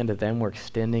extend a hand to them, we're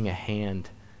extending a hand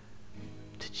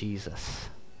to Jesus.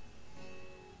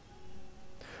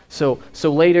 So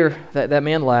later, that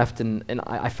man left, and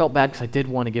I felt bad because I did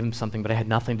want to give him something, but I had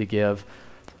nothing to give.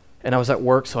 And I was at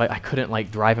work, so I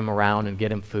couldn't drive him around and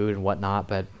get him food and whatnot.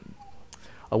 But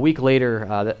a week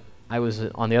later, I was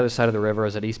on the other side of the river. I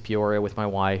was at East Peoria with my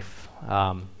wife.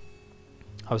 I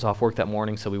was off work that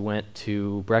morning, so we went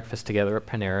to breakfast together at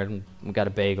Panera, and we got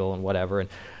a bagel and whatever.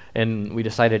 And we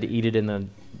decided to eat it in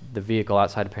the vehicle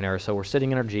outside of Panera. So we're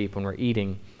sitting in our Jeep and we're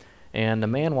eating, and a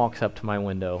man walks up to my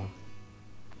window,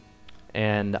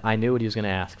 and I knew what he was going to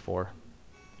ask for.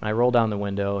 I rolled down the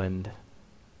window, and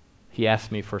he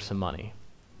asked me for some money.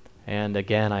 And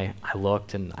again, I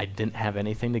looked, and I didn't have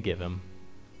anything to give him.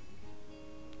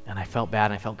 And I felt bad,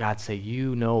 and I felt God say,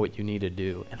 you know what you need to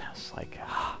do. And I was like,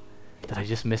 did I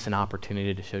just miss an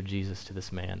opportunity to show Jesus to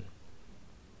this man?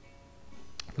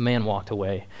 The man walked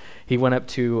away. He went up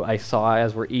to, I saw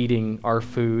as we're eating our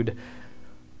food,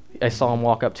 I saw him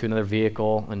walk up to another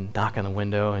vehicle and knock on the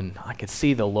window, and I could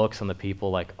see the looks on the people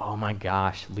like, oh my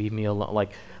gosh, leave me alone.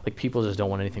 Like people just don't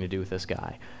want anything to do with this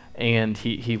guy. And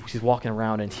he's walking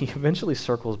around, and he eventually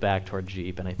circles back to our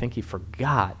Jeep, and I think he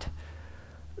forgot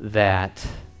that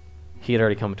he had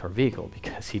already come to our vehicle,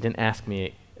 because he didn't ask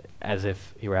me as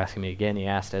if he were asking me again. He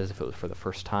asked as if it was for the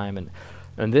first time.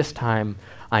 And this time,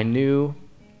 I knew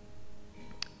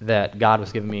that God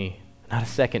was giving me not a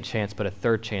second chance, but a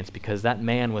third chance, because that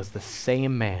man was the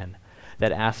same man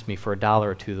that asked me for $1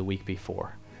 or $2 the week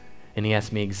before. And he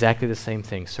asked me exactly the same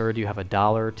thing. Sir, do you have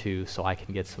 $1 or $2 so I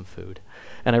can get some food?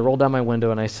 And I rolled down my window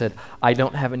and I said, I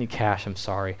don't have any cash, I'm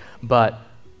sorry, but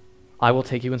I will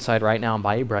take you inside right now and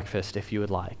buy you breakfast if you would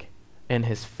like. And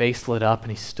his face lit up,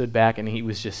 and he stood back, and he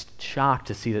was just shocked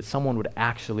to see that someone would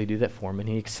actually do that for him. And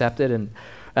he accepted, and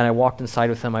I walked inside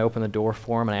with him. I opened the door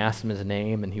for him, and I asked him his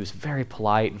name, and he was very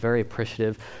polite, very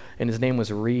appreciative. And his name was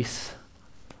Reese.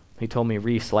 He told me,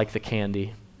 Reese, like the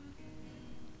candy.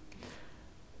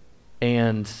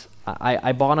 And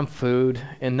I bought him food,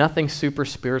 and nothing super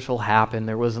spiritual happened.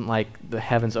 There wasn't like the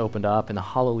heavens opened up and the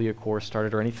Hallelujah chorus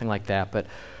started or anything like that.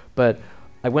 But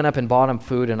I went up and bought him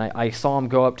food, and I saw him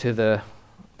go up to the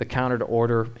counter to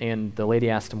order, and the lady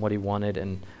asked him what he wanted,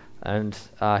 and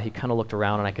he kind of looked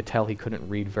around, and I could tell he couldn't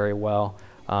read very well.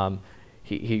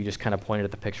 He just kind of pointed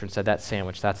at the picture and said, that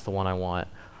sandwich, that's the one I want.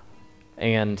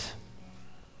 And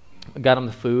I got him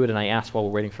the food, and I asked while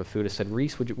we're waiting for food, I said,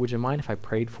 Reese, would you mind if I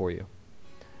prayed for you?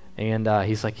 And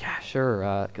he's like, yeah,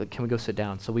 sure. Can we go sit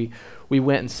down? So we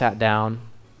went and sat down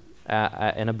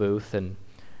in a booth,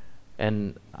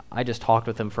 and I just talked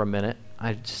with him for a minute.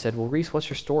 I just said, well, Reese, what's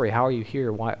your story? How are you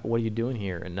here? What are you doing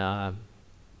here? And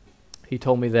he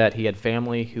told me that he had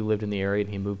family who lived in the area,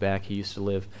 and he moved back. He used to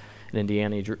live in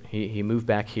Indiana. He moved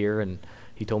back here, and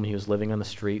he told me he was living on the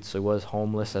street, so he was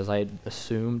homeless, as I had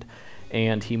assumed.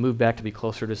 And he moved back to be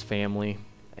closer to his family.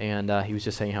 And he was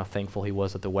just saying how thankful he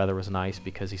was that the weather was nice,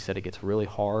 because he said it gets really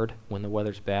hard when the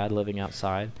weather's bad living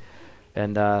outside.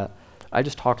 And I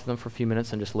just talked to them for a few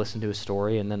minutes and just listened to his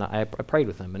story, and then I prayed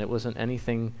with him. And it wasn't any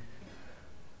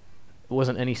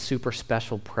super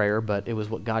special prayer, but it was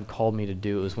what God called me to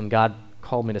do. It was when God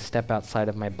called me to step outside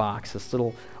of my box, this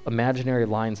little imaginary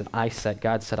lines that I set.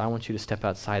 God said, I want you to step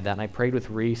outside that. And I prayed with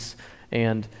Reese,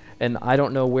 and I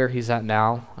don't know where he's at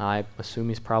now. I assume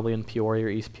he's probably in Peoria or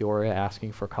East Peoria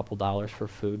asking for a couple dollars for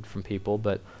food from people.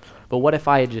 But what if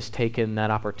I had just taken that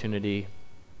opportunity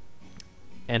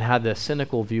and had the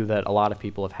cynical view that a lot of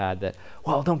people have had, that,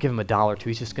 well, don't give him $1 or $2,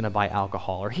 he's just going to buy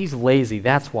alcohol, or he's lazy,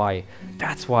 that's why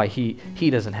he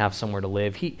doesn't have somewhere to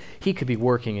live. He could be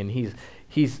working, and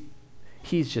he's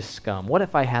just scum. What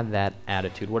if I had that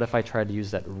attitude? What if I tried to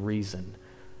use that reason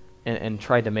and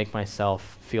tried to make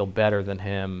myself feel better than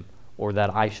him, or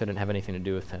that I shouldn't have anything to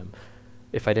do with him?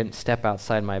 If I didn't step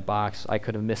outside my box, I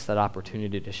could have missed that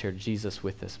opportunity to share Jesus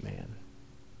with this man.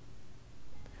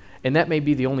 And that may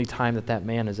be the only time that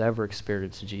man has ever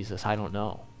experienced Jesus. I don't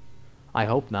know. I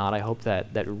hope not. I hope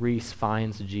that Reese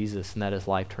finds Jesus and that his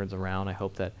life turns around. I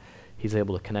hope that he's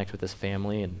able to connect with his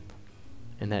family,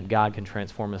 and that God can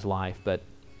transform his life. But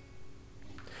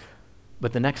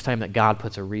the next time that God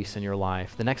puts a Reese in your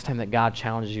life, the next time that God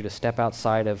challenges you to step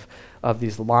outside of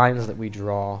these lines that we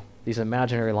draw, these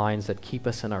imaginary lines that keep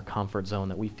us in our comfort zone,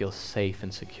 that we feel safe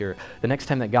and secure, the next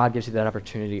time that God gives you that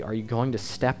opportunity, are you going to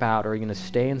step out, or are you going to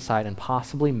stay inside and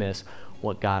possibly miss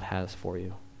what God has for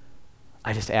you?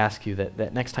 I just ask you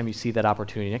that next time you see that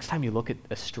opportunity, next time you look at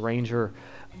a stranger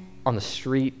on the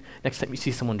street, next time you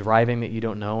see someone driving that you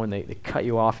don't know and they cut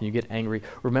you off and you get angry,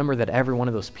 remember that every one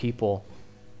of those people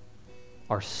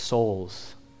are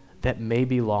souls that may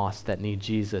be lost, that need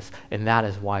Jesus, and that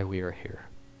is why we are here.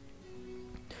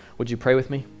 Would you pray with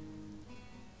me?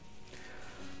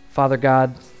 Father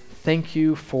God, thank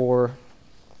you for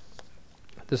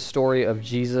the story of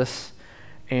Jesus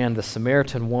and the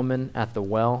Samaritan woman at the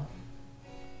well.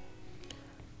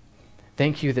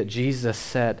 Thank you that Jesus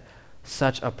set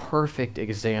such a perfect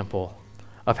example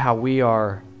of how we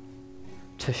are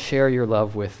to share your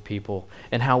love with people,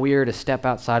 and how we are to step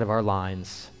outside of our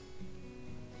lines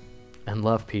and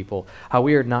love people, how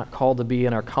we are not called to be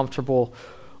in our comfortable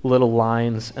little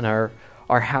lines in our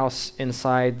house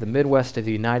inside the Midwest of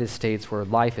the United States, where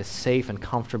life is safe and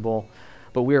comfortable,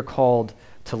 but we are called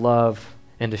to love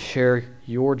and to share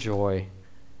your joy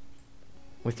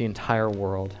with the entire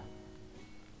world.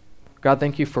 God,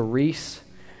 thank you for Reese.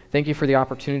 Thank you for the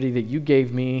opportunity that you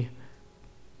gave me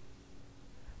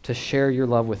to share your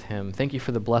love with him. Thank you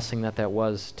for the blessing that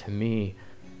was to me,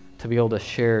 to be able to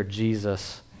share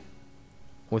Jesus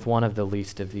with one of the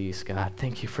least of these, God.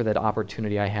 Thank you for that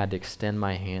opportunity I had to extend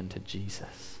my hand to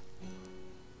Jesus.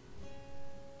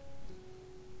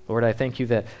 Lord, I thank you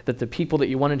that the people that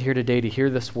you wanted here today to hear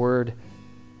this word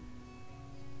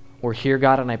were here,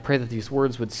 God, and I pray that these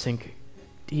words would sink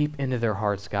deep into their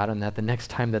hearts, God, and that the next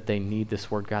time that they need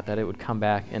this word, God, that it would come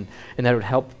back and that it would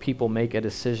help people make a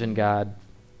decision, God,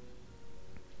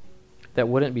 that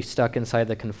wouldn't be stuck inside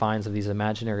the confines of these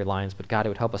imaginary lines, but God, it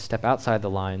would help us step outside the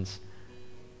lines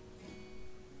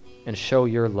and show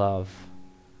your love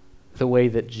the way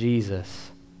that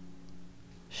Jesus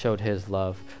showed his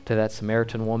love to that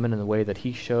Samaritan woman, in the way that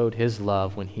he showed his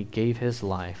love when he gave his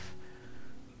life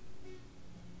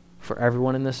for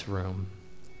everyone in this room,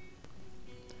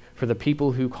 for the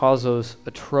people who cause those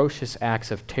atrocious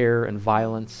acts of terror and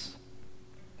violence,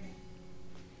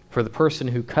 for the person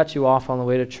who cut you off on the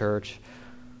way to church,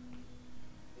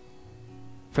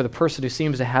 for the person who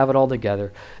seems to have it all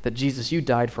together, that Jesus, you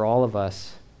died for all of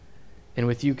us. And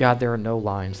with you, God, there are no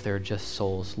lines, there are just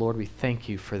souls. Lord, we thank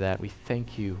you for that. We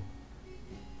thank you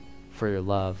for your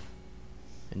love.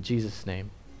 In Jesus' name,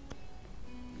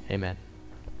 amen.